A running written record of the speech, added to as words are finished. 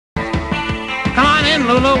in,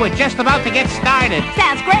 Lulu. We're just about to get started.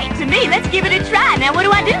 Sounds great to me. Let's give it a try. Now, what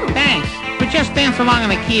do I do? Thanks. But just dance along in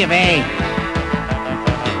the key of A.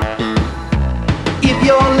 If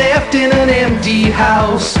you're left in an empty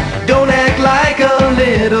house, don't act like a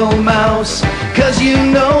little mouse. 'Cause you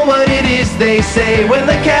know what it is they say, when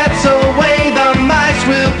the cat's away, the mice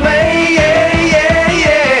will play. Yeah, yeah,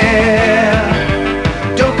 yeah.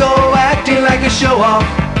 Don't go acting like a show-off.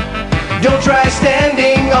 Don't try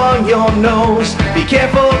standing on your nose. Be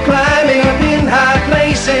careful climbing up in high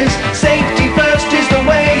places. Safety first is the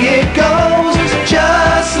way it goes.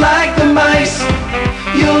 Just like the mice,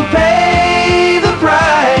 you'll pay the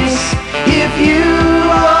price if you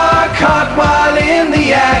are caught while in the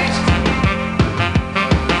act.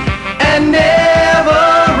 And never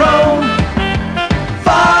roam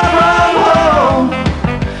far from home,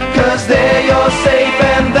 'cause there you're safe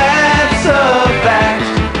and that's a fact.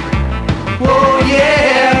 Oh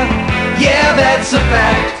yeah, yeah, that's a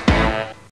fact.